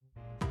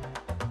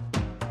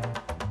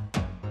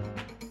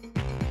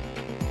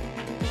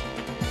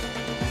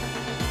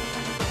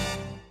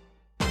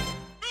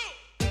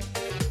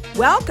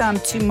Welcome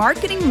to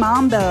Marketing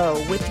Mambo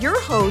with your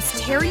host,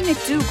 Terry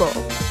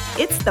McDougall.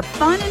 It's the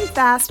fun and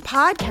fast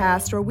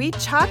podcast where we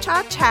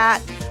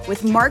chat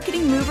with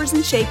marketing movers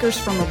and shakers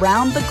from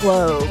around the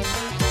globe.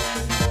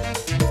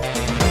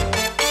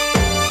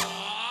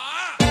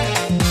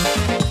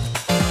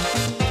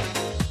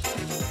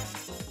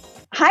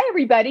 Hi,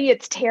 everybody.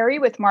 It's Terry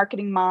with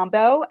Marketing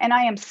Mambo, and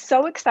I am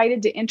so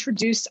excited to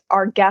introduce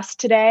our guest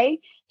today.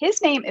 His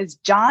name is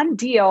John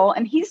Deal,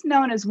 and he's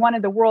known as one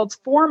of the world's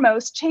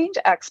foremost change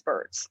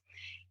experts.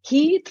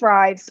 He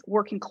thrives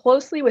working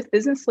closely with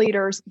business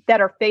leaders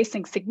that are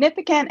facing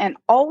significant and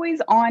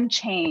always on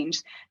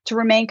change to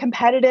remain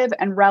competitive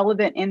and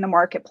relevant in the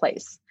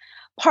marketplace.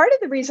 Part of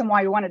the reason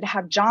why we wanted to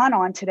have John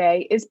on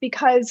today is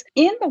because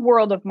in the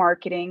world of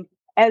marketing,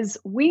 as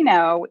we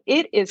know,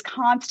 it is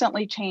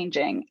constantly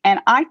changing. And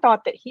I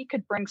thought that he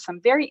could bring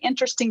some very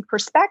interesting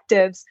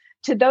perspectives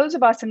to those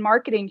of us in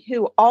marketing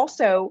who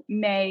also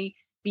may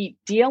be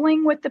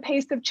dealing with the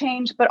pace of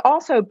change, but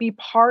also be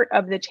part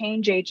of the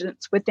change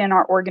agents within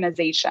our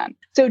organization.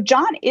 So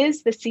John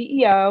is the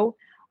CEO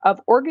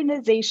of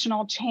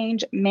Organizational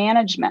Change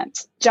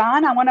Management.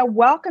 John, I want to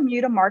welcome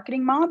you to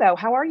Marketing Mambo.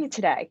 How are you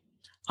today?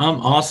 I'm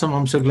awesome.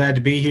 I'm so glad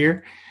to be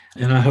here.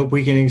 And I hope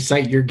we can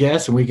excite your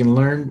guests and we can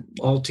learn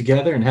all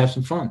together and have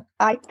some fun.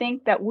 I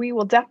think that we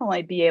will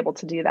definitely be able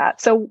to do that.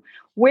 So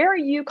where are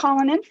you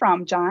calling in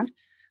from, John?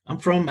 I'm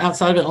from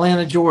outside of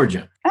Atlanta,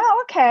 Georgia.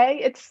 Oh,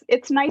 okay.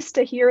 It's nice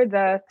to hear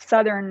the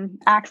Southern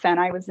accent.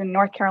 I was in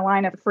North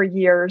Carolina for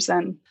years,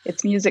 and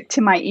it's music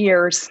to my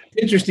ears.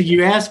 Interesting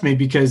you asked me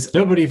because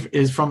nobody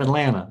is from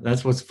Atlanta.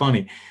 That's what's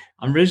funny.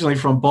 I'm originally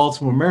from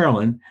Baltimore,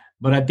 Maryland,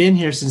 but I've been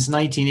here since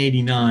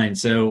 1989.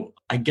 So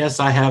I guess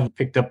I have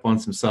picked up on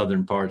some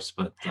Southern parts,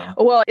 but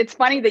well, it's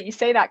funny that you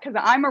say that because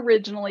I'm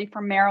originally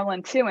from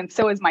Maryland too, and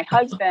so is my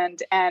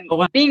husband. And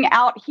being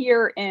out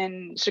here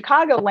in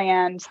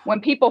Chicagoland, when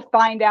people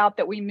find out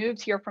that we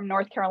moved here from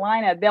North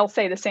Carolina, they'll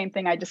say the same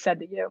thing I just said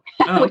to you,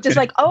 which is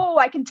like, "Oh,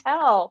 I can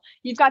tell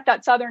you've got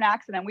that Southern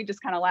accent." And we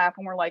just kind of laugh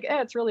and we're like,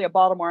 "It's really a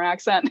Baltimore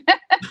accent."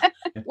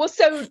 Well,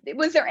 so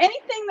was there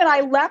anything that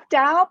I left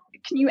out?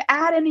 Can you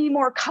add any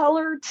more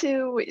color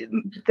to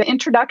the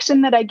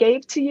introduction that I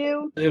gave to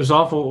you? It was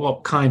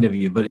awful kind of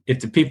you, but if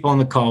the people on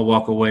the call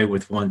walk away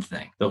with one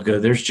thing, they'll go,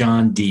 "There's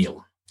John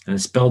Deal," and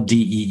it's spelled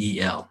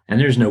D-E-E-L, and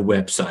there's no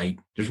website.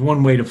 There's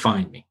one way to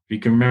find me. If you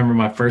can remember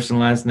my first and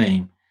last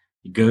name,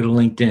 you go to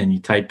LinkedIn, you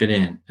type it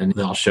in, and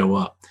they'll show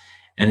up.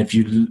 And if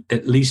you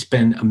at least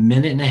spend a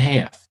minute and a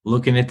half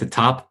looking at the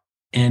top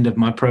end of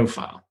my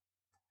profile,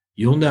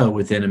 you'll know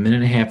within a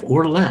minute and a half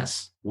or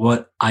less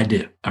what I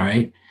do, all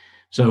right?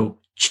 So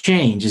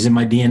change is in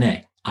my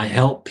DNA. I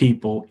help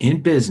people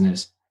in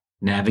business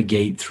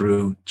navigate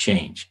through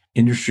change.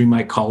 Industry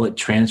might call it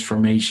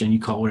transformation. You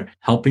call it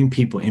helping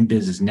people in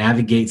business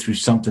navigate through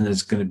something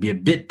that's going to be a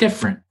bit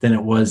different than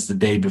it was the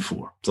day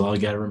before. That's all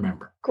you got to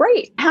remember.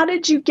 Great. How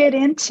did you get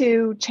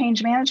into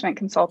change management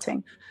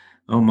consulting?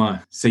 Oh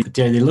my. So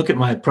they look at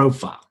my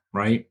profile,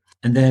 right?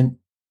 And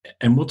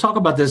we'll talk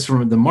about this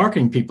from the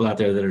marketing people out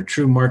there that are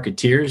true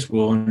marketeers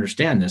will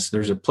understand this.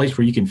 There's a place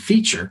where you can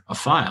feature a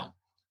file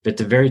at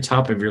the very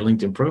top of your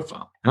LinkedIn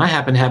profile. And I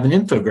happen to have an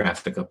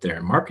infographic up there.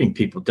 And marketing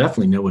people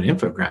definitely know what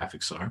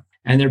infographics are.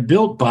 And they're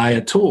built by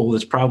a tool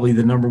that's probably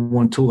the number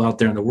one tool out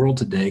there in the world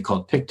today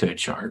called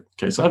Pictochart.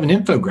 Okay, so I have an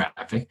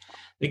infographic.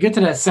 They get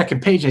to that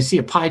second page, and I see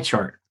a pie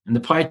chart. And the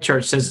pie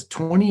chart says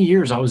 20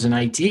 years I was in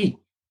IT.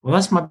 Well,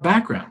 that's my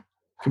background.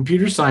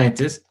 Computer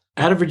scientist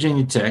out of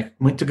Virginia Tech,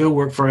 went to go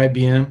work for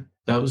IBM.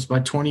 That was my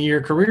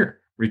 20-year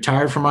career.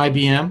 Retired from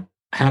IBM,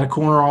 had a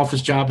corner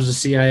office job as a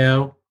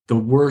CIO. The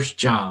worst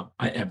job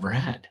I ever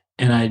had.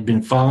 And I had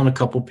been following a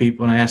couple of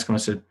people, and I asked them, I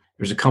said,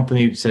 there's a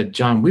company that said,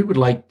 "John, we would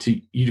like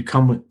you to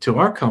come to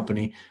our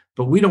company,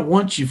 but we don't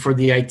want you for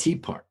the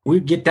IT part.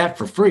 We'd get that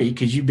for free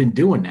because you've been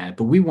doing that,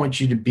 but we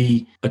want you to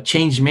be a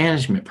change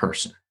management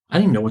person." I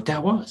didn't know what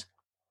that was.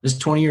 This is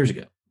 20 years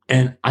ago.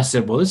 And I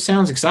said, well, this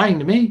sounds exciting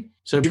to me.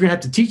 So if you're going to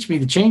have to teach me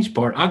the change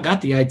part, I got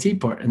the IT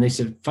part. And they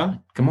said, fine,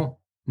 come on.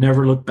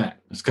 Never looked back.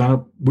 It's kind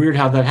of weird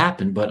how that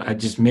happened, but I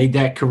just made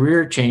that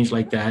career change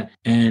like that.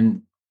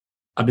 And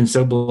I've been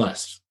so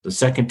blessed. The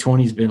second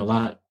 20 has been a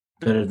lot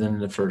better than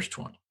the first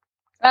 20.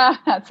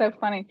 That's so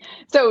funny.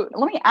 So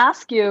let me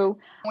ask you,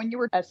 when you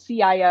were a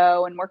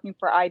CIO and working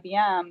for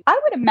IBM,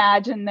 I would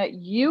imagine that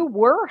you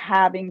were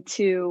having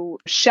to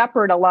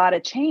shepherd a lot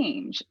of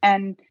change.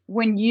 And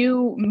when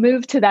you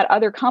moved to that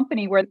other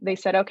company where they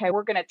said, okay,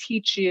 we're going to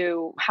teach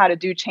you how to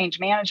do change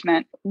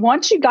management,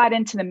 once you got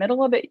into the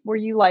middle of it, were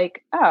you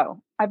like,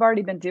 oh, I've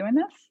already been doing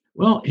this?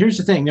 Well, here's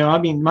the thing. No, I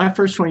mean, my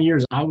first 20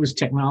 years, I was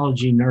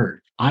technology nerd.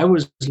 I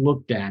was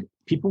looked at.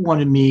 People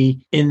wanted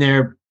me in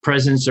their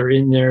presence or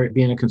in there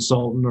being a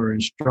consultant or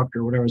instructor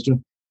or whatever I was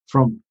doing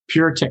from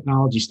pure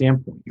technology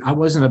standpoint. I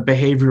wasn't a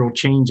behavioral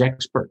change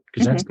expert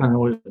because that's kind of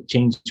what a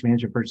change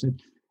management person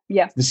is.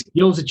 Yeah. The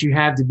skills that you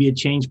have to be a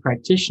change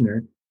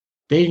practitioner,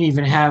 they didn't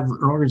even have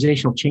an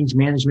organizational change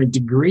management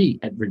degree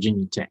at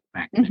Virginia Tech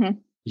back then.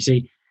 You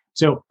see,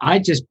 so I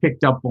just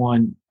picked up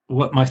on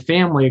what my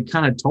family had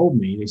kind of told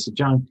me. They said,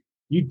 John,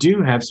 you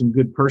do have some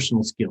good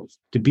personal skills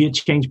to be a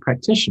change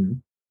practitioner,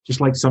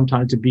 just like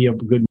sometimes to be a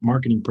good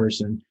marketing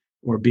person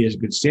or be a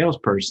good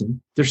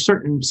salesperson. There's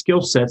certain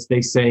skill sets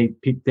they say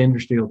the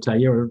industry will tell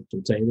you, or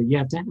will tell you that you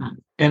have to have.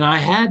 And I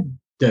had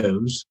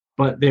those,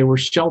 but they were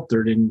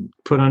sheltered and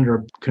put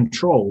under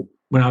control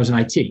when I was in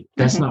IT.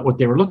 That's not what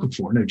they were looking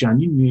for. No, John,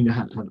 you need to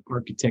how to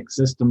architect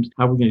systems.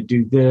 How are we going to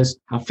do this?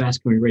 How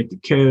fast can we write the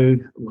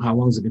code? How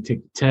long is it going to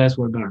take the test?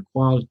 What about our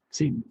quality?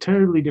 See,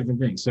 totally different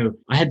things. So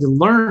I had to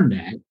learn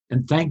that.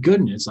 And thank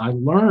goodness I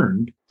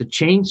learned the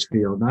change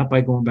field, not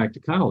by going back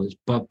to college,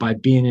 but by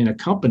being in a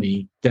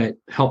company that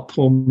helped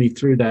pull me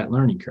through that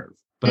learning curve.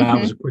 But I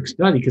was a quick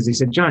study because they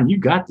said, John, you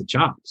got the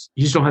chops.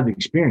 You just don't have the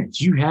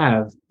experience. You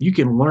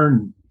can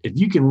learn. If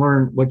you can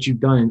learn what you've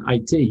done in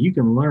IT, you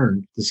can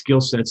learn the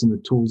skill sets and the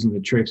tools and the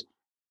tricks,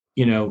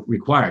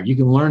 required. You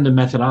can learn the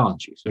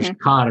methodologies. There's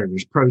Cotter,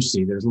 there's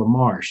Prosci, there's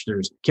LaMarche,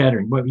 there's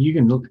Kettering. But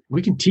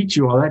we can teach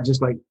you all that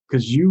just like,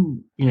 because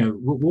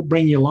we'll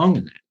bring you along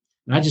in that.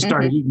 And I just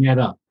started eating that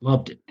up.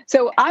 Loved it.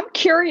 So I'm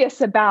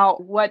curious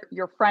about what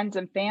your friends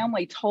and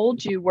family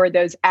told you were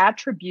those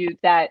attributes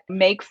that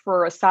make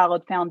for a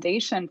solid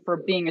foundation for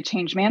being a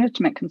change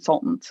management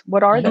consultant.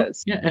 What are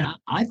those? Yeah, and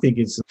I think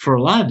it's for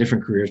a lot of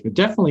different careers, but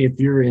definitely if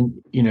you're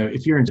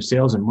into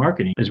sales and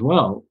marketing as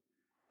well,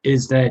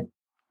 is that,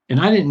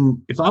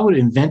 and if I would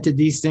have invented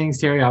these things,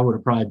 Terry, I would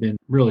have probably been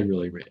really,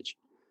 really rich.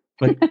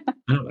 But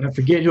I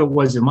forget who it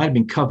was. It might have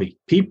been Covey.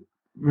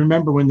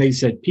 Remember when they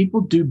said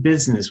people do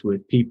business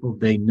with people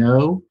they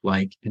know,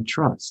 like, and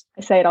trust?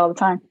 I say it all the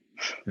time.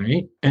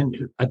 Right.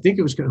 And I think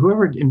it was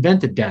whoever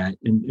invented that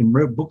and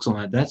wrote books on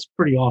that. That's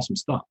pretty awesome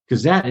stuff,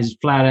 because that is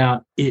flat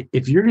out.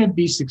 If you're going to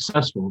be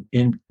successful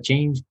in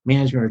change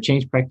management or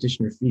change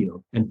practitioner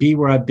field and be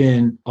where I've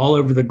been all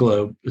over the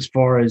globe, as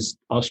far as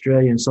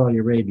Australia and Saudi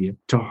Arabia,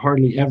 to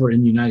hardly ever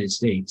in the United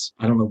States.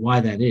 I don't know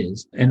why that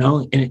is. And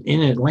only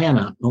in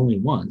Atlanta, only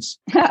once.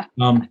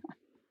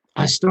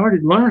 I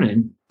started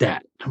learning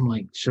that. I'm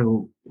like,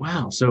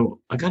 wow. So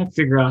I got to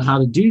figure out how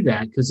to do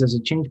that, because as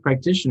a change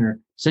practitioner,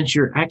 since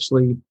you're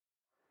actually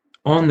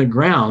on the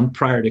ground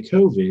prior to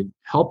COVID,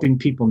 helping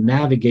people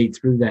navigate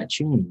through that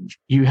change,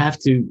 you have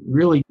to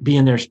really be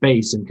in their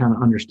space and kind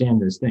of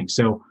understand those things.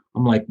 So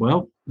I'm like,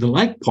 well, the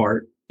like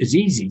part is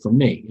easy for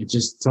me. It's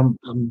just I'm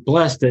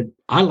blessed that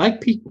I like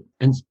people,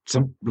 and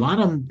a lot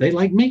of them, they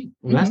like me.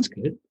 Well, that's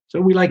good. So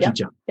we like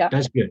each other. Yep.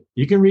 That's good.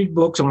 You can read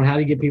books on how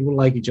to get people to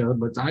like each other,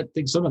 but I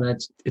think some of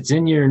it's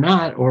in you or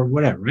not, or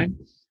whatever, right?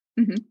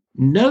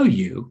 Know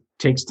you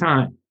takes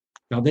time.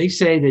 Now, they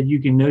say that you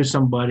can know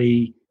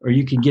somebody or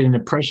you can get an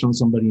impression on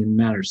somebody in a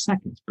matter of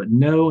seconds, but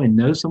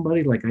know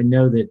somebody, like I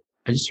know that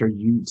I just heard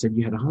you said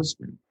you had a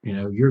husband,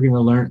 you're going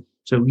to learn.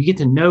 So you get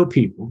to know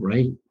people,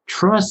 right?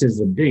 Trust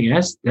is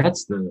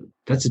that's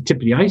the tip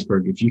of the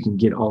iceberg. If you can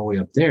get all the way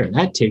up there,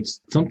 that takes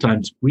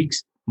sometimes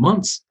weeks,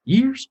 months,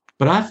 years.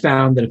 But I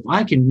found that if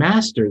I can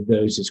master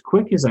those as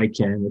quick as I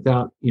can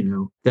without,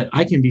 that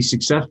I can be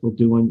successful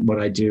doing what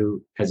I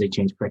do as a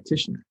change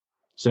practitioner.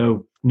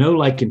 So know,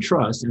 like, and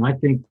trust. And I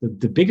think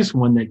the biggest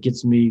one that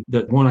gets me,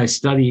 the one I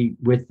study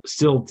with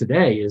still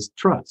today, is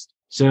trust.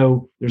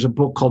 So there's a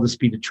book called The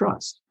Speed of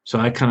Trust. So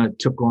I kind of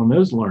took on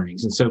those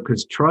learnings. And so,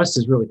 because trust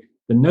is really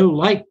the know,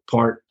 like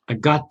part, I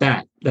got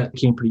that. That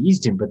came pretty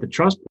easy to me, but the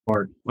trust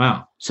part,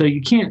 wow. So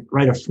you can't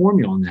write a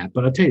formula on that,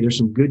 but I'll tell you, there's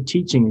some good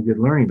teaching and good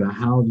learning about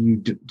how you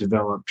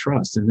develop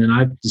trust. And then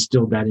I've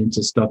distilled that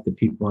into stuff that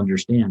people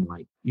understand.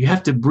 Like, you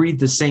have to breathe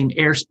the same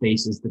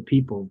airspace as the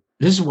people.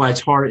 This is why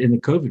it's hard in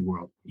the COVID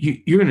world.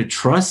 You're going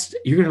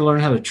to learn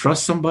how to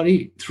trust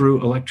somebody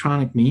through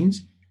electronic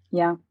means.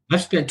 Yeah.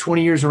 I've spent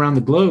 20 years around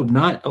the globe.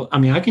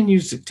 I can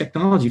use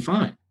technology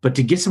fine, but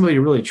to get somebody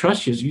to really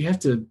trust you have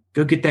to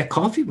go get that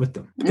coffee with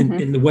them.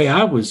 In the way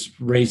I was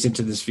raised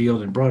into this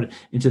field and brought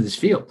into this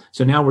field.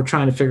 So now we're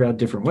trying to figure out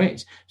different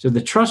ways. So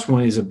the trust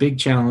one is a big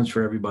challenge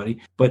for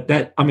everybody, but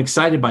that I'm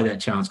excited by that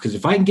challenge, because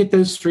if I can get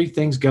those three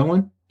things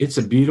going, it's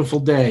a beautiful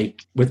day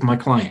with my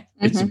client.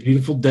 It's a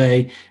beautiful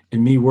day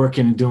and me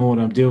working and doing what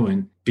I'm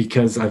doing,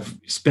 because I've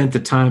spent the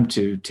time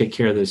to take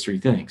care of those three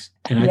things.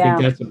 And I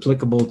think that's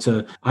applicable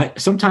to,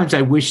 sometimes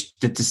I wish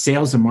that the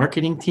sales and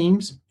marketing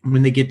teams,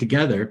 when they get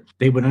together,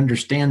 they would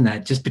understand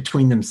that just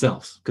between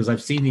themselves, because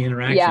I've seen the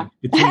interaction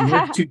between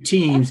those two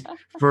teams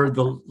for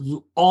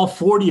all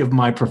 40 of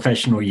my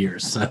professional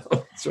years. So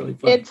it's really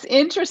fun. It's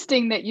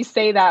interesting that you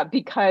say that,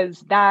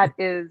 because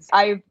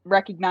I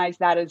recognize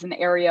that as an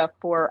area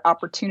for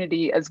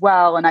opportunity as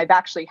well. And I've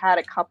actually had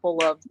a couple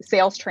of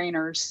sales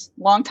trainers,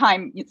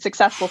 longtime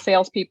successful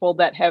salespeople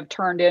that have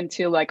turned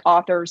into like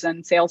authors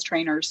and sales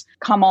trainers,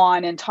 come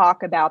on and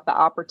talk about the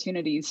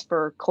opportunities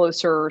for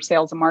closer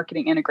sales and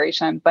marketing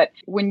integration. But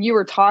when you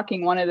were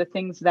talking, one of the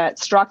things that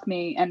struck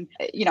me, and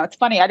it's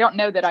funny, I don't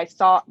know that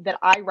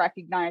I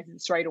recognized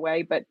this right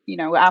away, but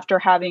after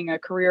having a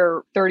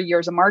career 30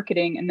 years of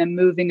marketing and then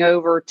moving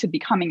over to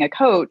becoming a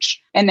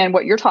coach, and then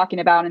what you're talking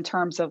about in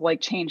terms of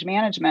like change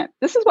management,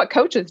 this is what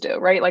coaches do,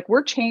 right? Like,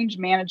 we're change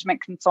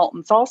management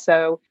consultants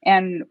also.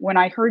 And when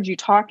I heard you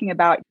talking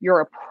about your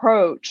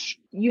approach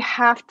you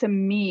have to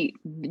meet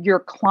your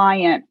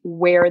client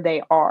where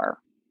they are,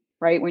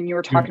 right? When you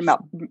were talking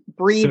about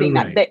breathing,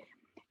 so right. that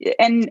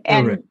and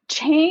Right.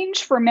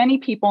 change for many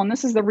people, and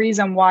this is the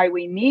reason why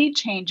we need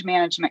change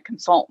management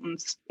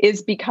consultants,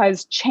 is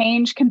because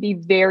change can be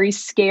very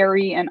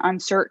scary and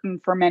uncertain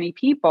for many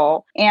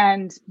people.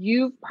 And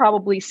you've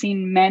probably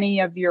seen many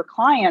of your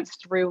clients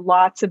through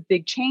lots of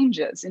big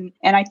changes. And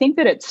I think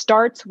that it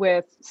starts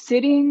with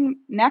sitting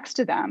next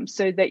to them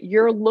so that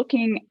you're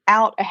looking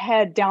out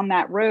ahead down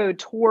that road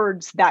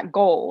towards that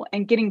goal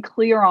and getting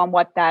clear on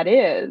what that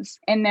is.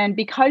 And then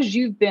because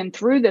you've been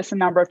through this a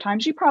number of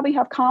times, you probably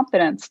have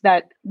confidence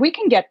that we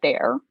can get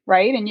there,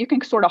 right? And you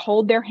can sort of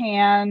hold their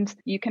hand.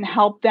 You can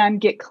help them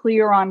get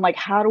clear on like,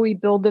 how do we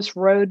build this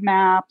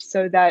roadmap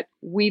so that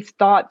we've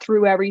thought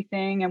through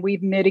everything and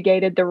we've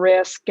mitigated the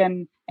risk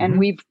and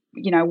we've,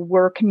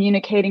 we're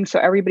communicating so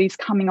everybody's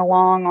coming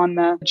along on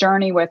the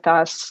journey with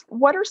us.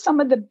 What are some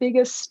of the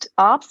biggest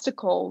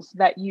obstacles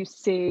that you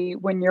see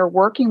when you're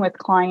working with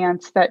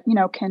clients that,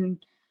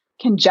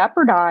 can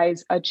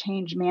jeopardize a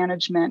change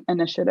management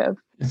initiative?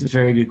 That's a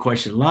very good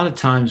question. A lot of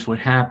times what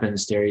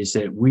happens there is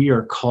that we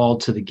are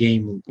called to the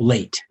game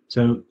late.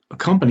 So a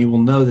company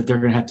will know that they're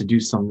going to have to do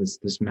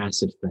this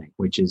massive thing,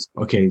 which is,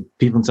 okay,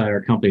 people inside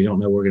our company don't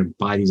know we're going to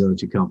buy these other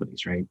two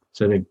companies, right?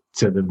 So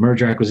the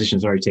merger acquisition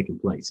has already taken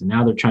place. And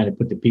now they're trying to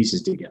put the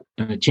pieces together.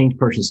 And the change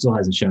person still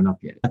hasn't shown up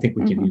yet. I think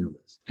we can handle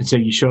this. And so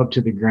you show up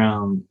to the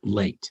ground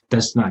late.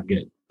 That's not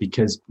good.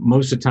 Because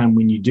most of the time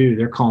when you do,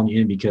 they're calling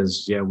you in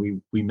because,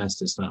 we messed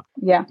this up.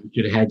 Yeah. We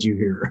should have had you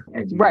here.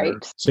 Right.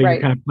 So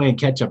you're kind of playing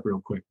catch up real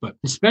quick. But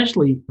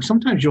especially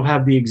sometimes you'll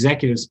have the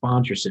executive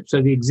sponsorship.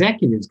 So the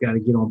executives got to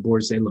get on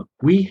board and say, look,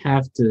 we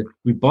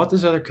bought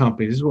this other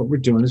company. This is what we're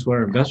doing. This is what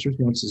our investors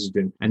want us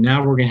to do. And now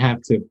we're going to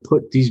have to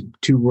put these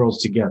two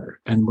worlds together.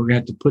 And we're going to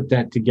have to put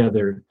that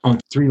together on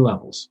 3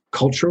 levels: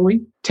 culturally,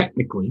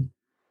 technically,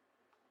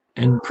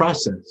 and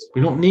process.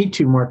 We don't need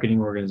 2 marketing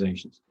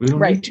organizations. We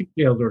don't need 2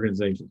 sales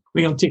organizations.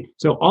 We don't take.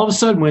 So all of a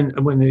sudden,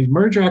 when these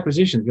merger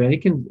acquisitions,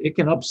 it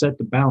can upset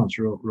the balance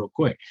real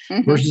quick.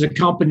 Versus a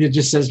company that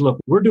just says, look,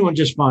 we're doing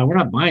just fine. We're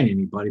not buying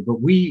anybody,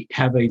 but we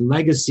have a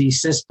legacy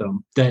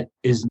system that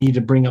need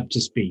to bring up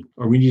to speed,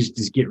 or we need to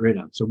just get rid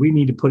of. So we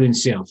need to put in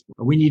Salesforce,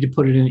 or we need to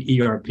put it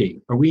in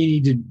ERP, or we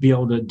need to be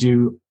able to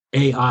do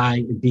AI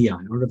and BI,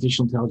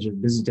 artificial intelligence,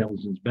 business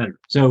intelligence better.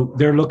 So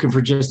they're looking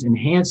for just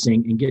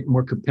enhancing and getting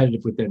more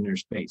competitive within their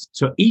space.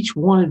 So each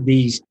one of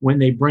these, when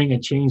they bring a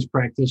change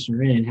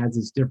practitioner in, has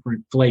its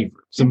different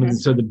flavor. So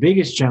the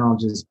biggest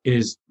challenge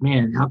is,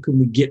 man, how can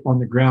we get on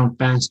the ground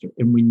faster?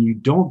 And when you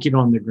don't get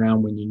on the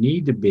ground when you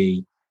need to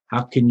be,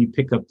 how can you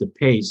pick up the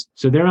pace?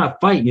 So they're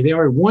not fighting you. They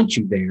already want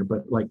you there,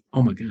 but like,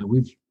 oh my God,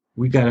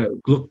 we got to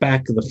look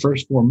back to the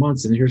first 4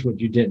 months and here's what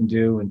you didn't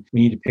do. And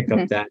we need to pick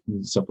up that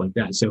and stuff like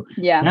that. So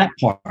that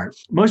part,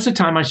 most of the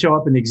time I show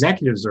up and the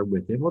executives are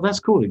with it. Well,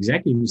 that's cool.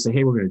 Executives say,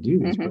 hey, we're going to do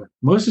this. But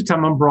most of the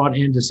time I'm brought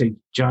in to say,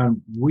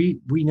 John, we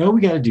know we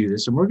got to do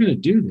this and we're going to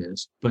do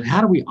this, but how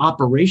do we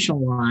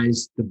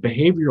operationalize the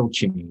behavioral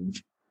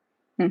change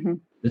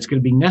that's going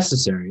to be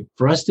necessary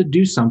for us to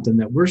do something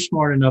that we're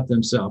smart enough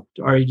themselves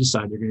to already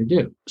decide they're going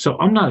to do? So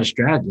I'm not a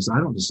strategist. I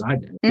don't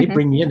decide that. They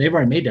bring me in. They've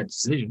already made that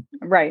decision.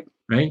 Right.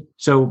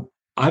 So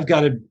I'm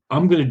going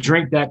to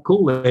drink that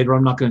Kool-Aid, or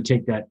I'm not going to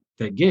take that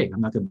gig. I'm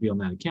not going to be on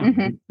that account.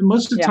 Right? And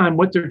most of the time,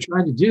 what they're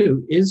trying to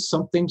do is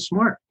something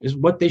smart, is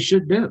what they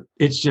should do.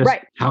 It's just,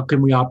 how can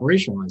we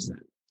operationalize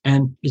that?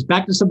 And it's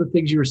back to some of the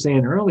things you were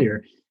saying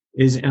earlier,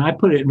 and I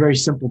put it in very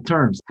simple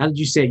terms. How did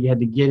you say it? You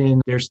had to get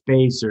in their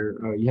space,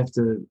 or you have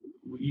to,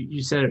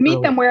 you said it meet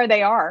earlier. them where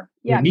they are.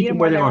 Yeah, meet them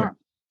where they are.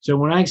 So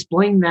when I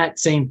explain that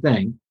same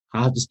thing,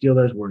 I'll have to steal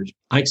those words.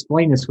 I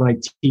explain this when I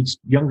teach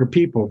younger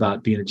people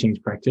about being a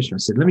change practitioner. I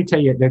said, let me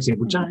tell you, they say,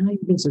 well, John, how have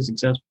you been so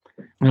successful?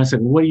 And I said,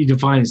 well, what do you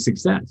define as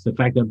success? The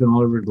fact that I've been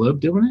all over the globe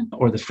doing it?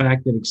 Or the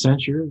fact that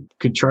Accenture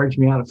could charge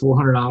me out at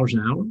 $400 an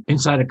hour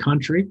inside a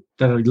country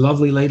that a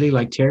lovely lady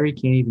like Terry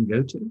can't even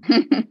go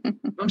to?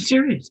 I'm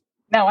serious.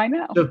 No, I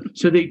know.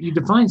 So you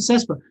define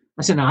success, but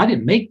I said, no, I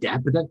didn't make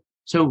that. But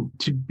so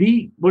to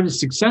be what is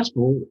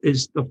successful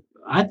is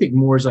I think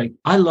more is like,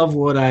 I love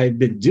what I've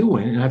been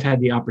doing and I've had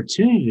the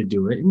opportunity to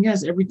do it. And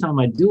yes, every time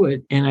I do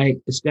it and I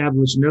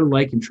establish no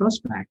like and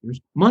trust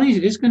factors, money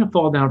is going to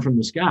fall down from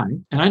the sky.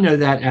 And I know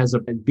that as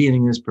being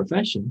in this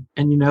profession.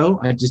 And,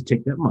 I just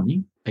take that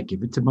money. I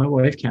give it to my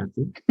wife,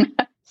 Kathy.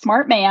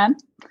 Smart man.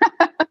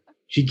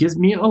 She gives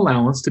me an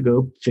allowance to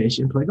go fish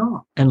and play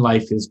golf. And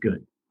life is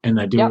good.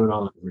 And I do it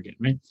all over again,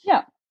 right?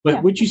 Yeah.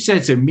 But what you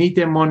said, so meet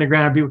them on the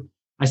ground.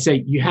 I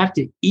say, you have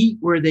to eat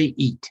where they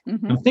eat.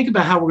 Now think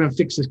about how we're going to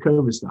fix this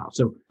COVID style.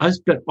 So I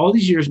spent all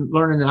these years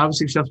learning that I was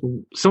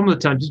successful some of the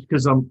time just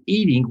because I'm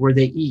eating where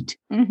they eat.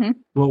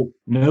 Well,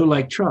 no,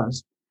 like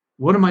trust.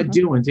 What am I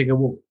doing? They go,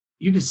 well,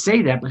 you can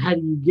say that, but how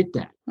do you get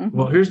that?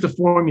 Well, here's the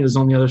formulas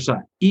on the other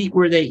side. Eat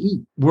where they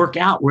eat. Work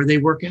out where they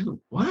work out.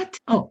 What?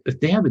 Oh,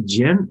 if they have a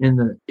gym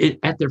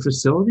at their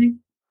facility,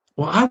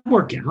 well, I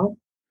work out.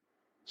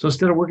 So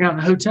instead of working out in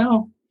a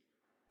hotel,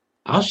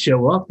 I'll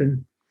show up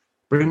and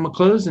bring my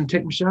clothes and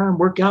take my shower and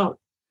work out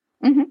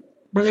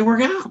where they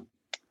work out.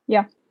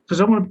 Yeah.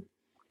 Because I want to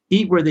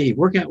eat where they eat,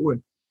 work out where.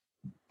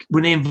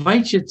 When they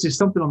invite you to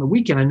something on the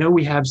weekend, I know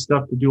we have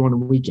stuff to do on the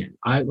weekend.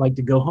 I like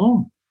to go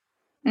home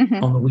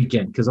on the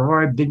weekend because I've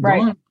already been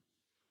gone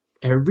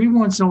every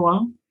once in a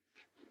while.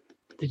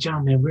 The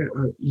John, man,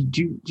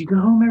 do you go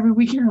home every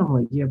weekend? I'm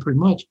like, yeah, pretty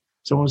much.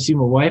 So I want to see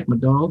my wife, my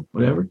dog,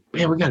 whatever.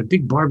 Man, we got a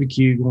big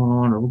barbecue going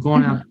on, or we're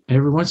going out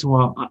every once in a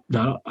while.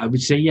 I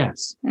would say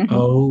yes.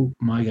 Oh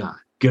my God.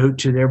 Go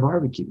to their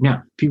barbecue.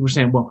 Now, people are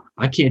saying, well,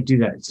 I can't do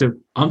that. So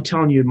I'm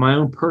telling you, my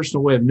own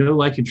personal way of know,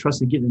 like, and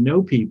trust and getting to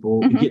know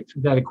people to get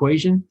through that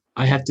equation,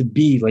 I have to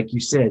be, like you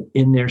said,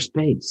 in their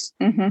space.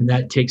 And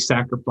that takes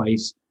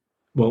sacrifice.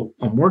 Well,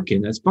 I'm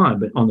working, that's fine,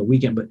 but on the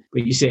weekend, but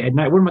you say at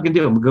night, what am I going to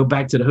do? I'm going to go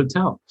back to the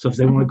hotel. So if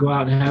they want to go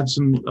out and have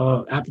some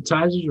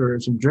appetizers or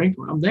some drink,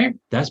 I'm there.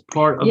 That's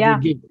part of the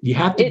gig. You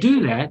have to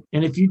do that.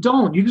 And if you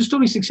don't, you can still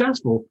be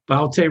successful. But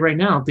I'll tell you right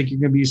now, I don't think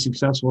you're going to be as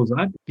successful as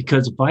I am.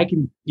 Because if I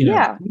can, do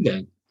that.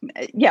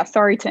 Yeah,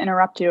 sorry to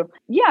interrupt you.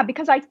 Yeah,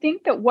 because I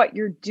think that what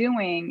you're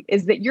doing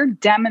is that you're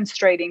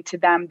demonstrating to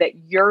them that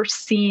you're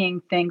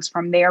seeing things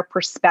from their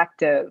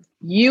perspective.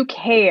 You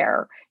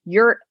care.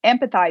 You're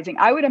empathizing.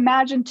 I would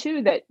imagine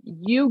too that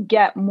you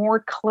get more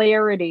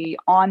clarity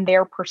on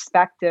their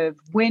perspective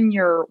when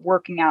you're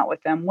working out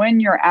with them, when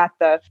you're at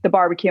the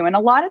barbecue. And a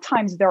lot of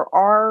times there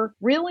are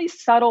really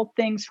subtle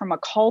things from a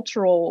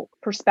cultural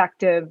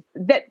perspective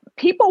that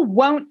people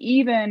won't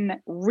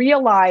even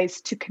realize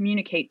to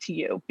communicate to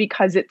you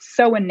because it's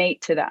so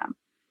innate to them.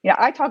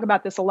 I talk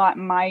about this a lot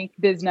in my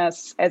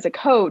business as a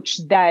coach,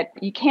 that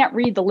you can't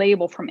read the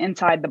label from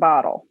inside the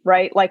bottle,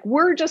 right? Like,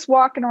 we're just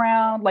walking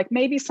around, like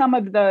maybe some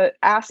of the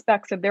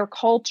aspects of their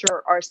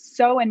culture are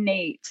so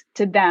innate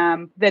to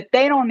them that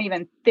they don't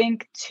even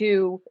think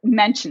to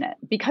mention it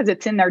because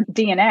it's in their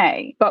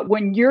DNA. But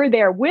when you're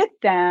there with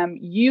them,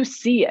 you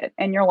see it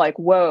and you're like,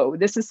 whoa,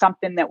 this is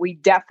something that we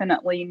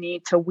definitely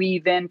need to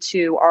weave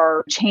into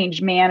our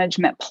change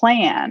management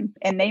plan.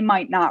 And they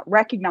might not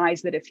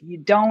recognize that if you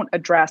don't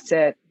address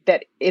it,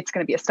 that it's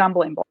going to be a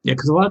stumbling block. Yeah,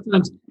 because a lot of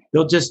times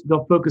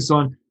they'll focus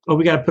on,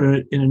 we got to put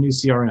it in a new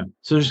CRM.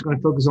 So they're just going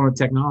to focus on the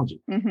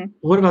technology.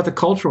 What about the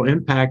cultural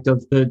impact of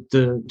the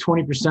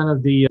 20%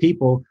 of the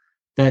people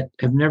that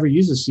have never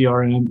used a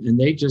CRM and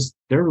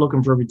they're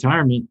looking for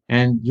retirement,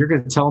 and you're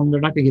going to tell them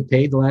they're not going to get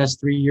paid the last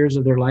 3 years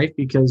of their life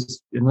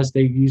because unless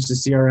they use the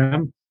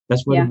CRM,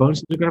 that's where the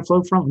bonuses are going to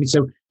flow from. I mean,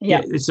 so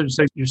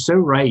you're so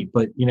right.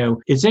 But,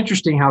 it's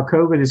interesting how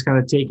COVID is kind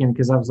of taken,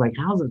 because I was like,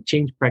 how's a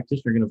change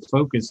practitioner going to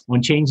focus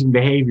on changing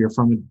behavior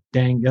from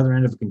the other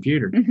end of a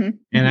computer?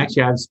 And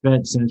actually, I've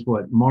spent since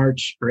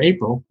March or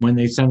April, when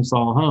they sent us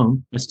all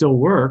home. I still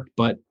work,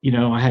 but,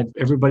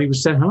 everybody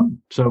was sent home.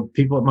 So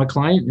people at my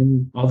client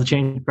and all the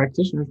change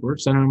practitioners were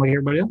sent home like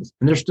everybody else.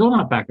 And they're still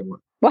not back at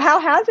work. Well,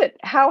 how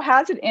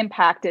has it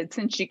impacted,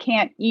 since you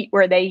can't eat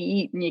where they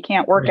eat and you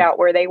can't work out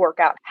where they work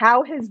out?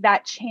 How has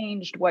that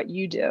changed what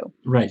you do?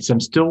 Right. So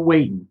I'm still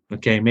waiting.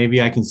 Okay. Maybe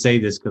I can say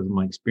this because of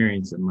my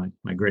experience and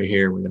my gray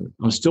hair, or whatever.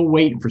 I'm still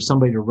waiting for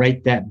somebody to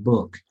write that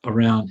book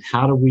around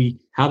how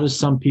do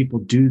some people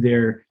do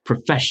their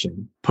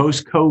profession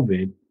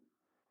post-COVID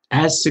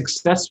as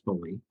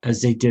successfully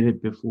as they did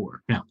it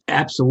before. Now,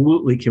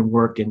 absolutely can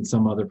work in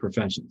some other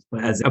professions,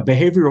 but as a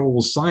behavioral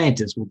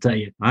scientist will tell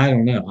you, I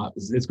don't know.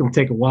 It's going to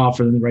take a while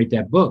for them to write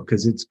that book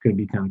because it's going to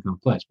be kind of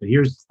complex. But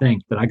here's the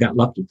thing that I got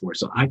lucky for.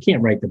 So I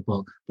can't write the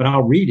book, but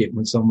I'll read it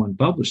when someone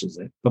publishes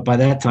it. But by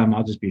that time,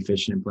 I'll just be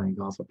fishing and playing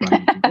golf.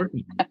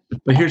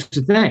 But here's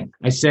the thing.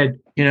 I said,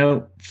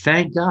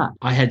 thank God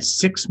I had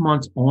 6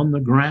 months on the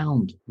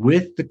ground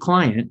with the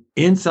client,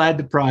 inside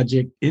the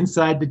project,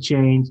 inside the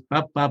change,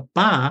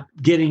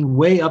 getting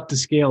way up the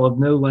scale of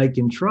know, like,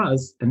 and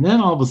trust. And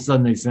then all of a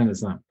sudden they sent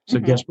us on. So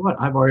guess what?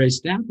 I've already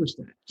established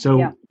that.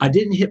 So I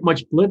didn't hit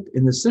much blip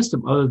in the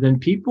system other than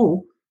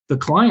people, the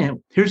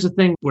client. Here's the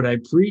thing, what I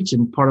preach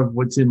and part of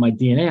what's in my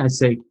DNA, I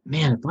say,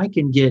 man, if I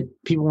can get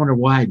people wonder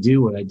why I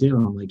do what I do.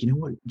 And I'm like,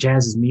 what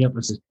jazzes me up?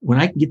 I said, when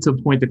I can get to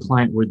a point, the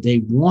client where they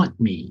want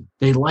me,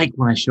 they like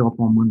when I show up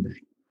on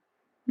Monday.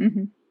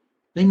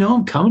 They know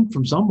I'm coming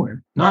from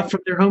somewhere, not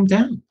from their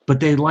hometown, but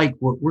they like,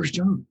 where's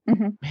John?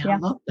 Man, I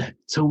love that.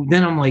 So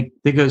then I'm like,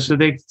 they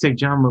say,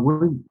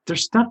 John,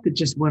 there's stuff that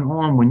just went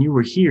on when you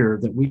were here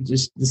that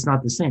it's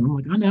not the same. I'm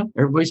like, I know.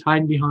 Everybody's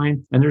hiding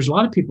behind. And there's a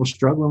lot of people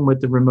struggling with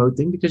the remote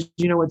thing because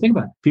think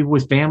about it. People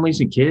with families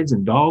and kids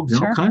and dogs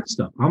and all kinds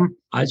of stuff.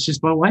 It's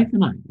just my wife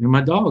and I and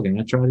my dog, and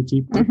I try to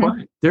keep them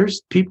quiet. There's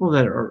people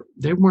that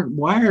they weren't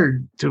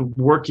wired to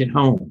work at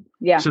home.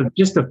 Yeah. So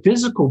just the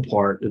physical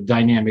part, the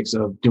dynamics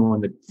of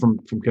doing from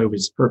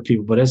COVID's hurt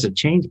people. But as a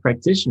change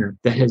practitioner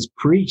that has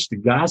preached the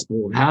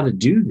gospel of how to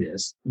do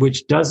this,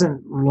 which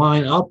doesn't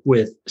line up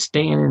with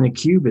staying in a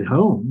cube at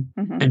home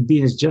and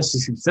being just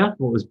as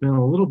successful, has been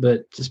a little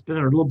bit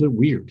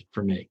weird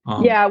for me.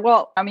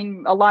 Well, I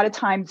mean, a lot of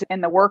times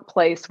in the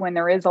workplace, when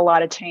there is a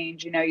lot of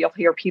change, you'll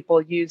hear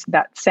people use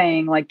that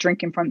saying, like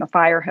drinking from the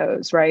fire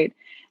hose, right?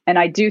 And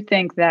I do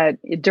think that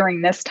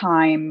during this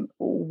time,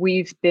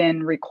 we've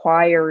been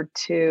required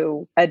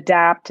to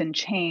adapt and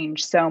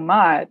change so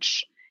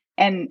much.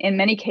 And in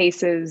many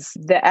cases,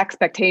 the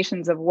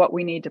expectations of what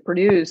we need to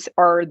produce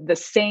are the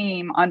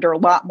same under a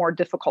lot more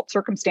difficult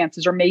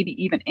circumstances, or maybe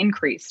even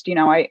increased.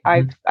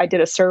 I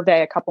did a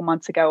survey a couple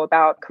months ago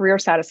about career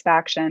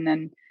satisfaction,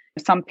 and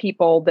some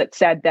people that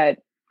said that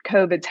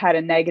COVID's had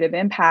a negative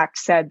impact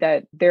said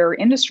that their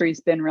industry's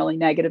been really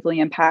negatively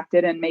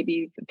impacted, and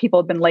maybe people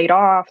have been laid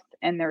off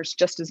and there's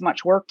just as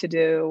much work to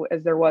do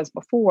as there was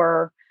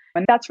before.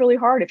 And that's really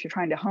hard if you're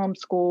trying to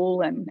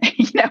homeschool and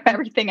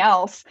everything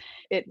else.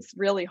 It's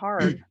really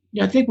hard.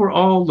 Yeah, I think we're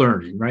all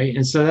learning, right?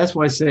 And so that's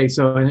why I say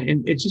so.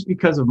 And it's just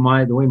because of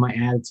the way my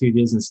attitude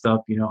is and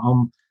stuff.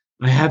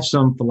 I have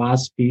some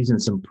philosophies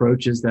and some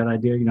approaches that I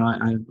do.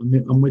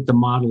 I'm with the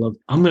model of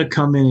I'm going to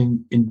come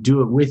in and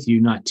do it with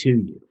you, not to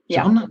you. So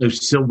I'm not no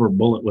silver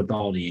bullet with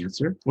all the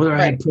answer. Whether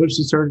I had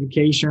ProSci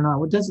certification or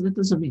not, that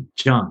doesn't mean,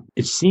 John,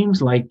 it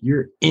seems like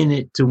you're in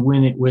it to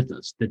win it with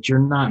us, that you're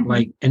not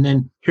and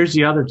then here's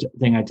the other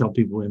thing I tell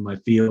people in my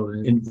field,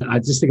 and I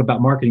just think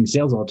about marketing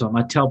sales all the time.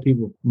 I tell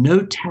people,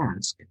 no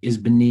task is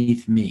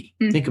beneath me.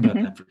 Think about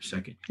that for a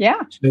second.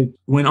 Yeah. So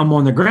when I'm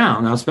on the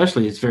ground, now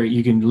especially,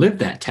 you can live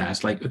that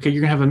task. Like, okay,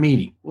 you're going to have a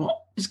meeting.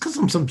 Well, it's because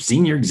I'm some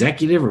senior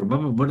executive or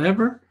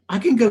whatever. I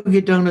can go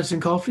get donuts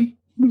and coffee.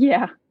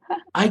 Yeah.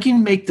 I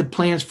can make the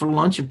plans for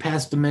lunch and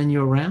pass the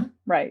menu around.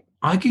 Right.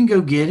 I can go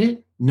get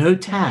it. No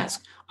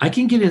task. I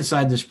can get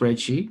inside the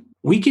spreadsheet.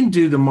 We can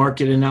do the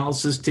market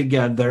analysis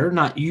together,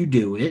 not you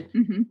do it.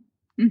 And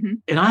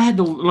I had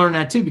to learn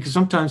that too, because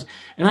sometimes,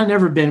 and I've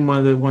never been one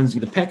of the ones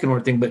in the pecking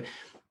order thing, but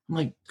I'm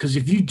like, because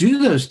if you do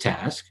those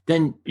tasks,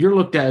 then you're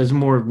looked at as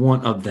more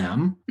one of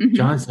them.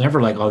 John's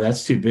never like, oh,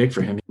 that's too big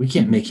for him. We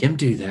can't make him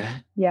do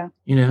that. Yeah.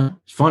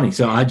 It's funny.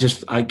 So I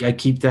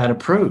keep that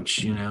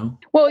approach,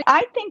 Well,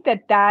 I think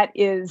that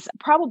is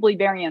probably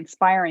very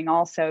inspiring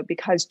also,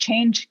 because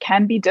change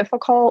can be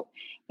difficult.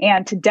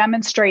 And to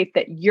demonstrate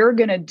that you're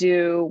going to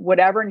do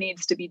whatever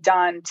needs to be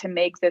done to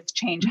make this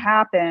change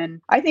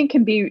happen, I think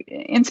can be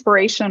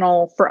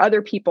inspirational for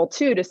other people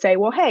too, to say,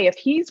 well, hey, if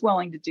he's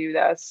willing to do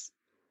this,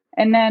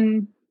 and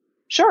then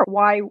sure,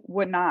 why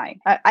wouldn't I?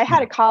 I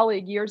had a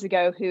colleague years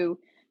ago who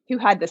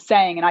had the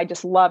saying, and I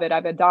just love it.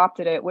 I've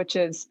adopted it, which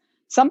is,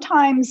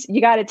 sometimes you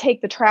got to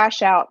take the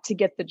trash out to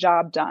get the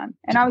job done.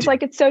 And I was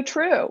like, it's so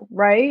true,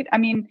 right? I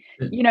mean,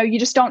 you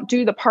just don't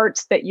do the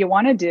parts that you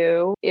want to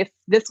do. If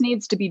this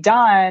needs to be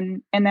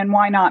done, and then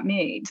why not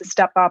me to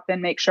step up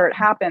and make sure it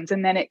happens?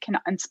 And then it can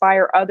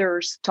inspire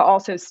others to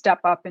also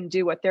step up and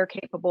do what they're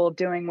capable of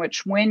doing,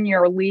 which when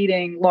you're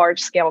leading large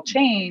scale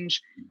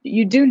change,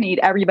 you do need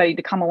everybody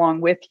to come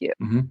along with you.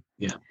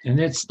 Yeah. And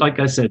it's like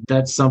I said,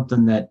 that's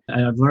something that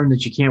I've learned,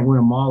 that you can't win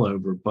them all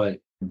over,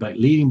 but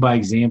leading by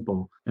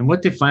example. And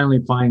what they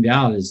finally find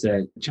out is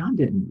that John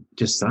didn't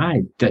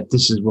decide that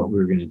this is what we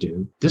were going to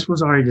do. This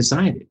was already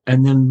decided.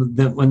 And then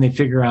when they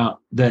figure out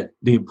that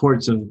the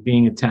importance of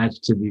being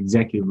attached to the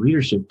executive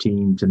leadership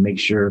team to make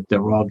sure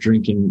that we're all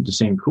drinking the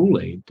same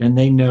Kool-Aid, then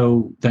they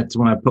know that's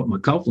when I put my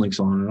cufflinks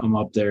on and I'm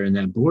up there in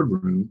that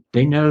boardroom.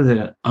 They know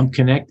that I'm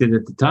connected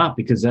at the top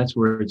because that's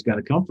where it's got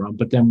to come from.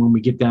 But then when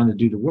we get down to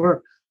do the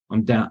work,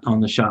 I'm down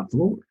on the shop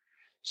floor.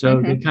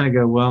 So they kind of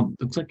go, well,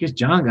 looks like this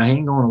John guy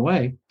ain't going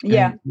away.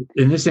 Yeah.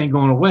 And this ain't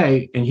going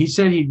away. And he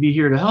said he'd be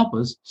here to help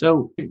us.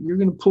 So you're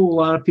going to pull a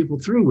lot of people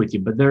through with you.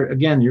 But you're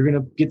going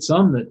to get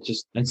some that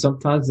and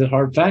sometimes the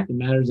hard fact of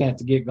the matter is they have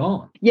to get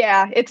gone.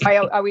 Yeah. I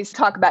always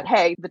talk about,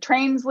 hey, the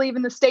train's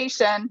leaving the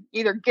station,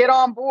 either get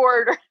on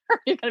board or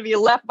you're going to be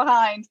left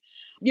behind.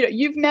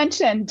 You've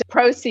mentioned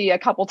ProSci a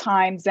couple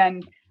times,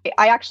 and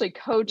I actually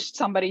coached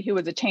somebody who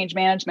was a change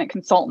management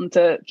consultant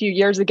a few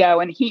years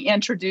ago, and he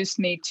introduced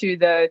me to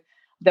the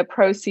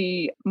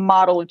ProSci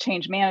model of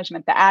change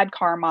management, the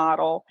ADKAR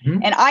model.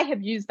 And I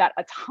have used that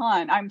a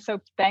ton. I'm so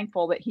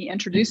thankful that he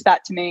introduced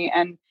that to me.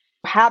 And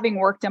having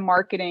worked in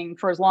marketing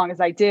for as long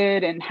as I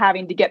did, and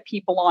having to get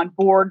people on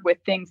board with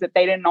things that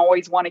they didn't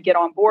always want to get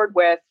on board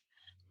with,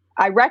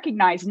 I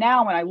recognize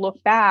now when I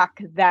look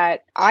back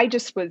that I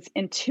just was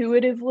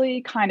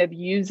intuitively kind of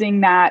using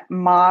that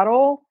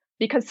model,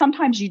 because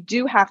sometimes you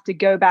do have to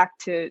go back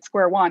to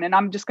square one. And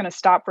I'm just going to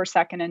stop for a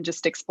second and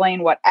just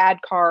explain what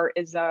ADKAR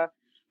is, a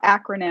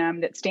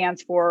acronym that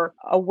stands for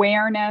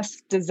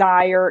awareness,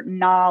 desire,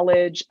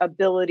 knowledge,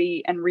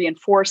 ability, and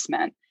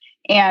reinforcement.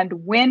 And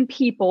when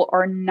people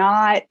are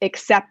not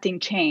accepting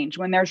change,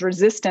 when there's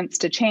resistance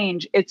to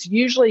change, it's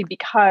usually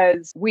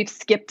because we've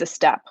skipped a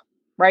step,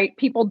 right?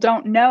 People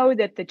don't know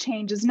that the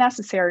change is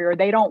necessary, or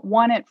they don't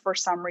want it for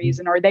some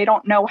reason, or they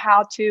don't know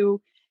how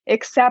to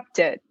accept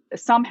it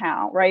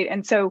somehow, right?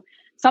 And so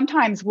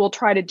sometimes we'll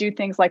try to do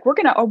things like, we're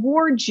going to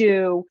award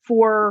you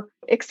for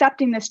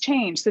accepting this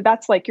change. So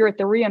that's like you're at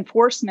the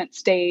reinforcement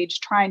stage,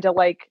 trying to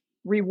like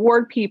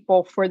reward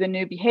people for the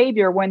new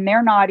behavior when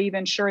they're not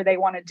even sure they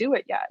want to do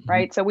it yet,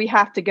 right? So we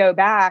have to go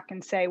back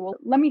and say, well,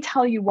 let me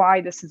tell you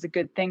why this is a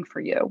good thing for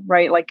you,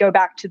 right? Like go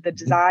back to the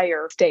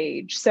desire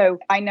stage. So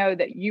I know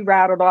that you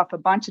rattled off a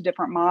bunch of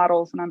different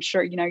models, and I'm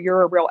sure,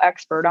 you're a real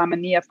expert. I'm a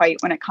neophyte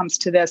when it comes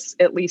to this,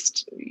 at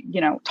least,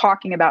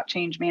 talking about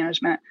change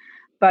management.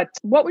 But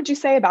what would you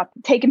say about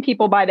taking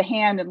people by the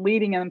hand and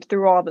leading them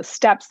through all the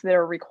steps that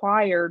are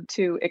required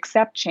to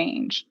accept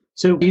change?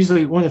 So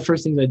usually one of the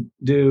first things I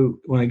do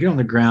when I get on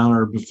the ground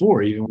or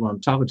before even when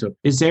I'm talking to them,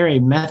 is there a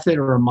method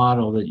or a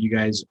model that you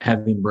guys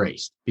have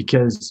embraced?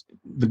 Because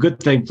the good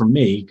thing for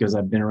me, because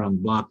I've been around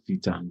the block a few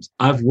times,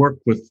 I've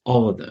worked with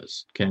all of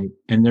those. Okay.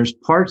 And there's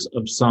parts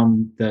of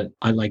some that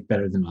I like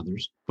better than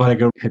others. But I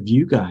go, have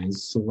you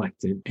guys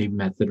selected a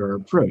method or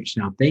approach?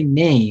 Now, if they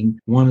name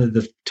one of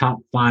the top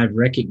 5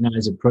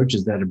 recognized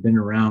approaches that have been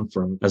around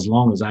for as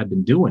long as I've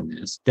been doing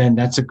this, then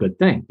that's a good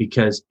thing.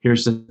 Because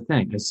here's the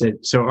thing. I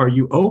said, so are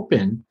you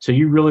open? So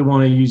you really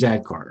want to use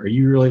AdCart? Or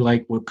you really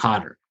like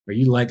Wicatter? Or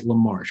you like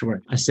Lamarche?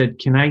 Or I said,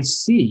 can I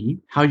see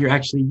how you're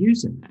actually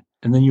using that?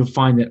 And then you'll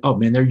find that, oh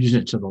man, they're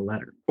using it to the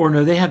letter. Or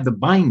no, they have the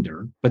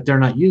binder, but they're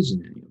not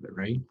using any of it,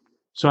 right?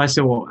 So I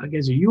said, well, I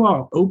guess are you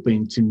all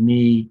open to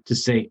me to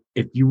say,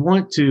 if you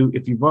want to,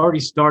 if you've already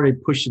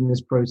started pushing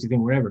this Prosy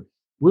thing, whatever,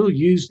 we'll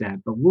use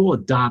that, but we'll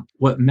adopt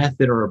what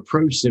method or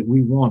approach that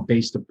we want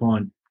based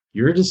upon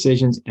your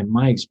decisions and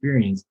my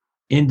experience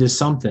into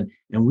something.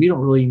 And we don't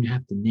really even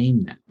have to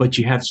name that, but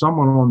you have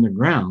someone on the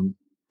ground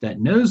that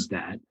knows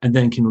that and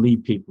then can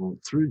lead people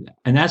through that.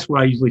 And that's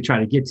what I usually try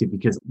to get to,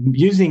 because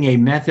using a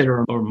method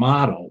or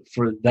model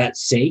for that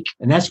sake,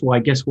 and that's why,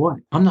 guess what?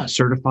 I'm not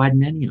certified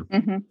in any of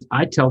them. Mm-hmm.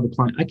 I tell the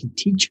client, I can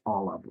teach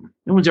all of them.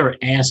 No one's ever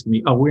asked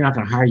me, oh, we're not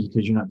going to hire you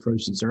because you're not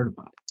Prosy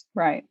certified.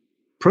 Right.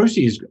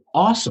 Prosy is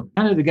awesome.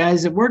 Kind of the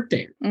guys that work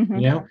there, Mm-hmm.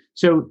 you know?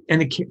 So,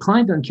 and the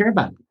client doesn't care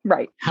about it.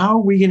 Right. How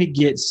are we going to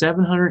get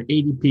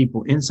 780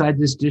 people inside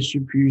this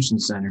distribution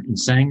center in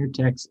Sanger,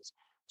 Texas,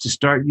 to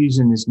start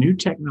using this new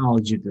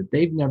technology that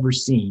they've never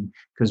seen,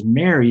 because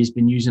Mary's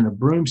been using a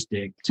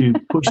broomstick to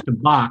push the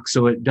box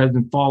so it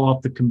doesn't fall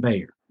off the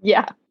conveyor?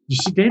 Yeah. You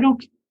see, they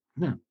don't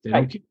care.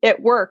 It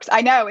works.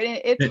 I know.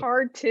 It's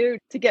hard to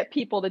get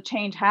people to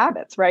change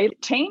habits, right?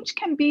 Change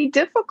can be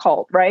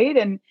difficult, right?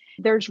 And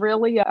there's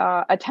really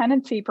a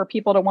tendency for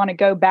people to want to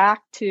go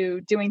back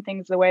to doing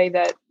things the way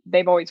that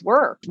they've always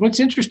worked. What's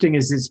interesting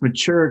is it's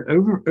matured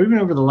even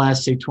over the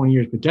last, say, 20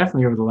 years, but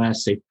definitely over the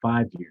last, say,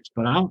 5 years.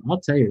 But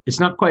I'll tell you, it's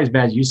not quite as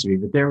bad as it used to be,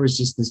 but there was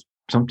just this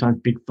sometimes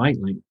big fight.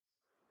 Like,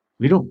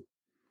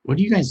 what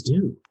do you guys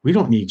do? We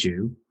don't need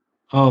you.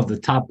 Oh, the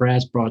top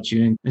brass brought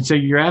you in. And so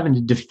you're having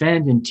to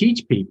defend and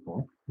teach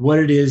people what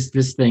it is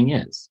this thing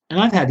is.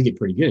 And I've had to get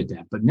pretty good at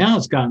that. But now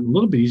it's gotten a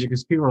little bit easier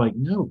because people are like,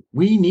 no,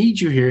 we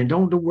need you here. And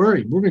don't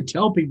worry. We're going to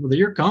tell people that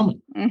you're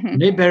coming. Mm-hmm.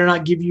 And they better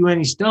not give you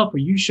any stuff or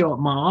you show up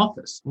in my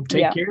office. We'll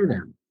take care of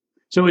them.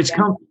 So it's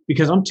come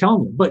because I'm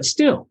telling you. But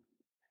still,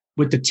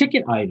 with the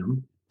ticket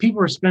item,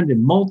 people are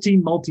spending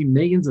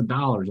multi-millions of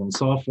dollars on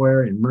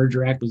software and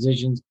merger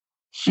acquisitions,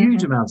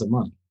 huge amounts of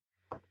money.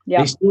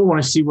 They still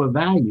want to see what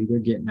value they're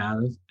getting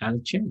out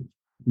of change.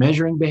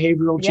 Measuring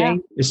behavioral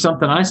change is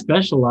something I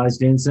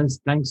specialized in since,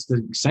 thanks to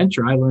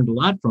Accenture, I learned a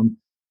lot from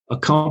a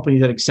company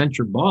that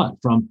Accenture bought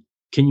from.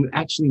 Can you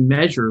actually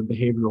measure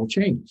behavioral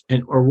change?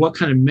 Or what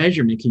kind of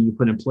measurement can you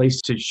put in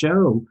place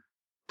to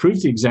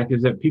prove to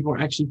executives that people are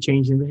actually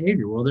changing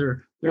behavior? Well,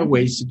 there are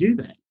ways to do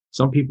that.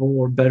 Some people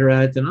are better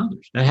at it than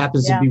others. That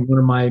happens to be one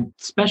of my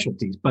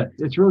specialties. But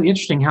it's really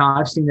interesting how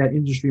I've seen that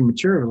industry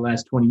mature over the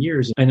last 20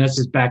 years. And that's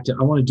just back to,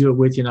 I want to do it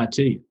with you, not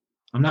to you.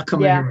 I'm not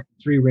coming here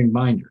with a 3-ring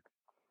binder.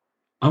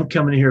 I'm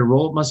coming in here,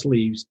 roll up my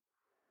sleeves.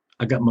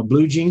 I got my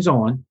blue jeans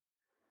on,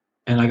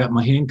 and I got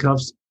my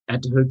handcuffs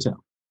at the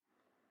hotel.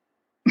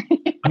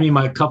 I mean,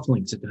 my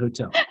cufflinks at the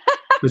hotel.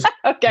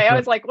 Okay, I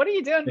was like, what are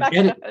you doing back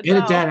edit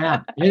that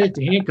out. Edit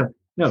the handcuff.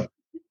 No,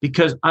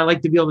 because I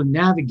like to be able to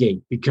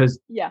navigate, because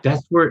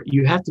that's where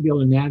you have to be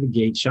able to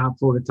navigate shop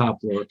floor to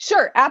top floor.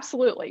 Sure,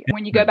 absolutely.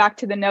 When you go back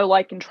to the know,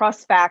 like, and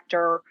trust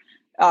factor,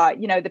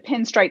 the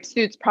pinstripe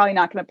suit's probably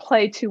not going to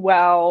play too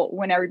well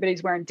when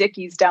everybody's wearing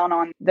Dickies down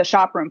on the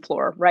shop room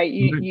floor, right?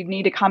 You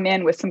need to come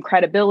in with some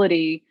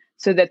credibility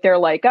so that they're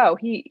like, oh,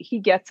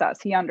 he gets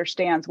us. He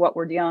understands what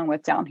we're dealing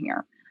with down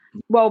here.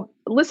 Well,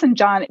 listen,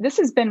 John, this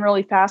has been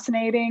really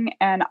fascinating,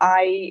 and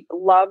I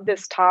love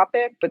this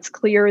topic. It's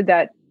clear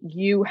that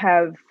you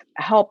have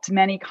helped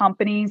many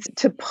companies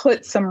to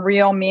put some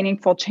real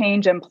meaningful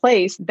change in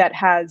place that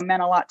has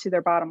meant a lot to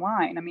their bottom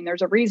line. I mean,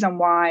 there's a reason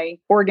why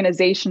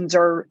organizations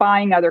are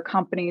buying other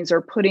companies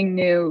or putting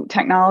new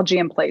technology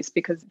in place,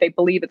 because they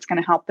believe it's going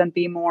to help them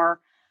be more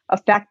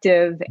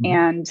effective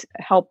and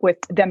help with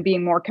them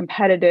being more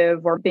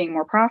competitive or being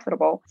more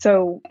profitable.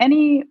 So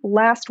any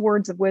last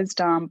words of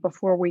wisdom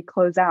before we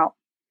close out?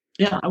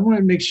 Yeah, I want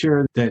to make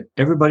sure that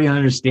everybody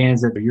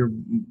understands that you're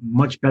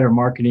much better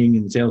marketing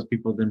and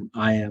salespeople than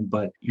I am,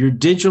 but your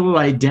digital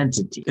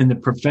identity in the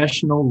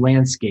professional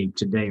landscape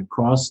today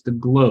across the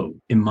globe,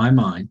 in my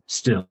mind,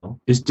 still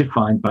is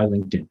defined by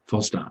LinkedIn,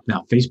 full stop.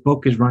 Now,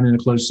 Facebook is running a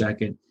close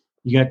second.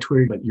 You got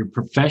Twitter, but you're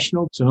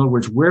professional. So in other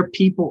words, where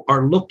people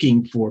are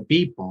looking for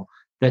people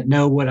that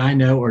know what I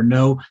know or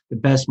know the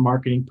best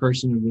marketing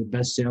person or the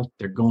best sales,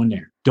 they're going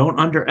there. Don't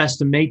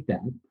underestimate that.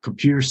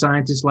 Computer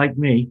scientists like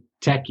me,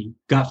 techie,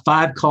 got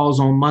 5 calls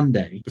on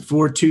Monday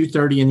before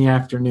 2:30 in the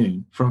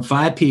afternoon from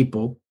 5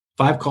 people,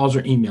 5 calls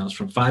or emails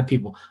from 5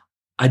 people.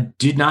 I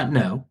did not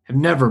know, have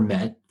never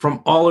met,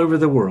 from all over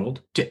the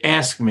world to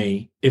ask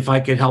me if I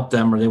could help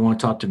them or they want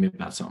to talk to me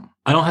about something.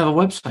 I don't have a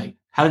website.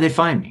 How did they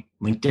find me?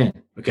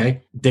 LinkedIn.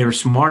 Okay. They were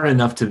smart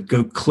enough to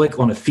go click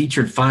on a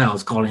featured file.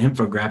 It's called an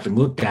infographic, and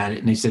looked at it.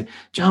 And they said,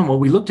 John, well,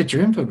 we looked at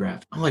your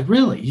infographic. I'm like,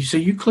 really? So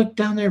you clicked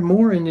down there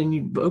more and then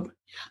you open?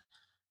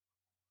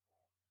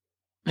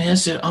 Yeah. Man,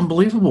 it's an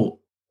unbelievable,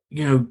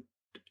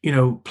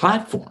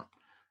 platform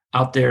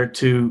out there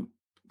to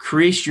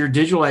create your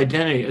digital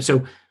identity.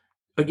 So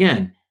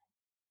again,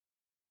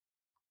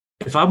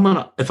 if I'm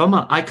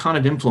an icon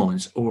of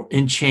influence or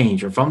in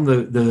change, or if I'm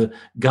the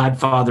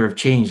godfather of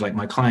change, like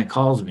my client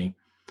calls me,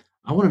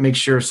 I want to make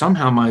sure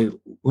somehow my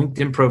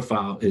LinkedIn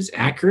profile is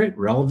accurate,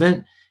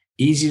 relevant,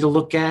 easy to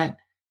look at,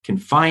 can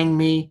find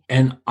me.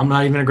 And I'm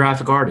not even a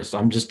graphic artist.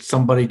 I'm just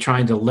somebody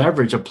trying to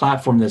leverage a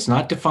platform that's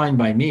not defined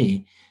by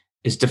me,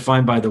 is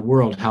defined by the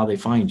world, how they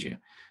find you.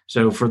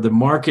 So for the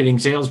marketing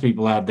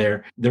salespeople out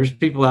there, there's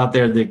people out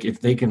there that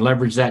if they can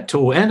leverage that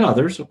tool, and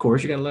others, of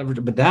course, you got to leverage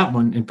it. But that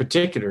one in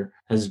particular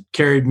has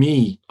carried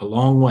me a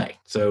long way.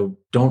 So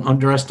don't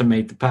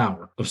underestimate the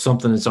power of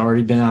something that's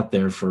already been out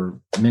there for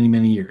many,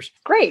 many years.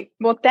 Great.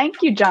 Well,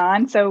 thank you,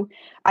 John. So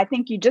I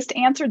think you just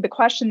answered the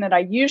question that I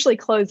usually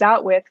close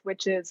out with,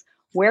 which is,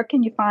 where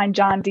can you find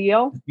John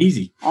Deal?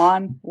 Easy.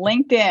 On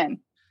LinkedIn.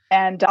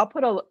 And I'll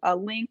put a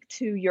link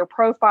to your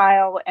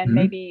profile, and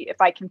maybe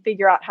if I can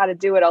figure out how to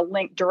do it, a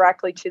link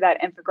directly to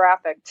that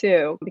infographic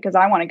too, because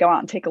I want to go out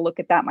and take a look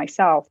at that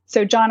myself.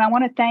 So John, I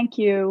want to thank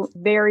you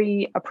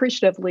very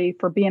appreciatively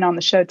for being on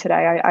the show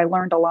today. I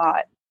learned a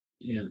lot.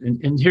 Yeah.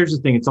 And here's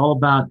the thing. It's all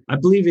about, I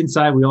believe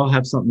inside we all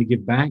have something to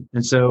give back.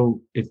 And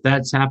so if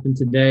that's happened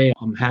today,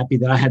 I'm happy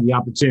that I had the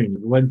opportunity. If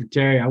it wasn't for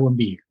Terry, I wouldn't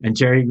be here. And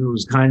Terry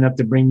was kind enough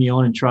to bring me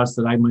on and trust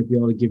that I might be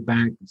able to give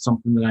back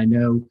something that I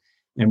know,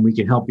 and we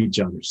can help each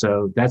other.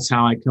 So that's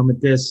how I come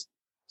at this.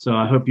 So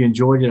I hope you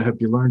enjoyed it. I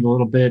hope you learned a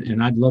little bit,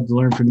 and I'd love to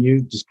learn from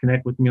you. Just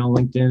connect with me on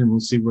LinkedIn and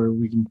we'll see where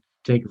we can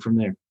take it from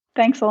there.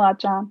 Thanks a lot,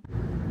 John.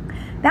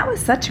 That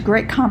was such a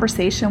great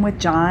conversation with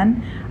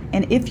John.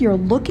 And if you're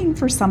looking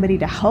for somebody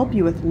to help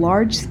you with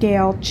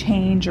large-scale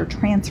change or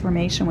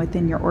transformation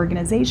within your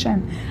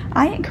organization,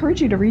 I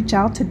encourage you to reach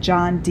out to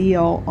John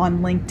Deal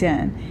on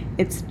LinkedIn.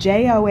 It's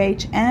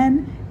JohnDeel.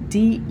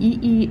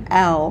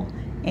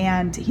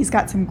 And he's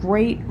got some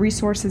great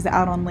resources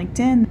out on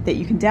LinkedIn that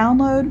you can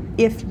download.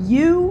 If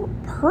you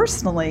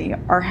personally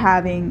are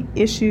having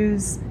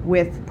issues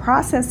with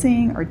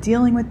processing or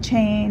dealing with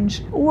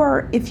change,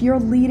 or if you're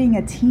leading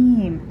a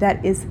team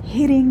that is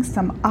hitting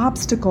some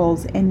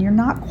obstacles and you're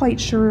not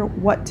quite sure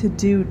what to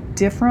do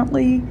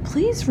differently,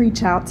 please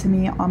reach out to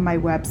me on my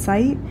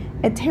website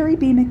at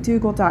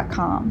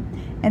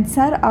terrybmcdougall.com and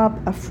set up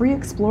a free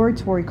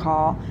exploratory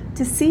call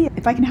to see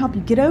if I can help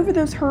you get over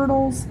those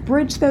hurdles,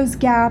 bridge those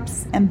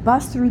gaps, and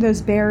bust through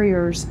those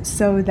barriers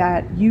so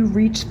that you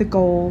reach the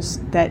goals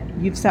that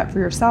you've set for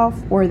yourself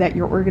or that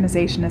your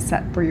organization has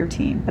set for your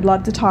team. I'd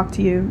love to talk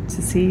to you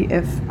to see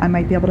if I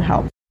might be able to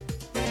help.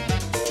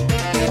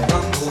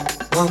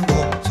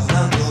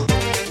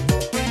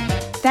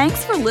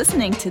 Thanks for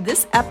listening to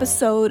this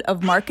episode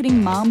of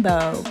Marketing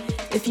Mambo.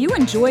 If you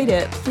enjoyed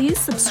it, please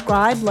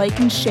subscribe, like,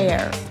 and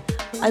share.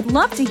 I'd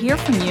love to hear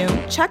from you.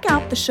 Check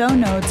out the show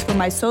notes for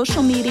my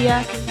social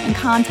media and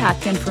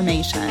contact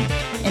information.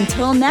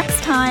 Until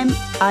next time,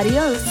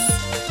 adios.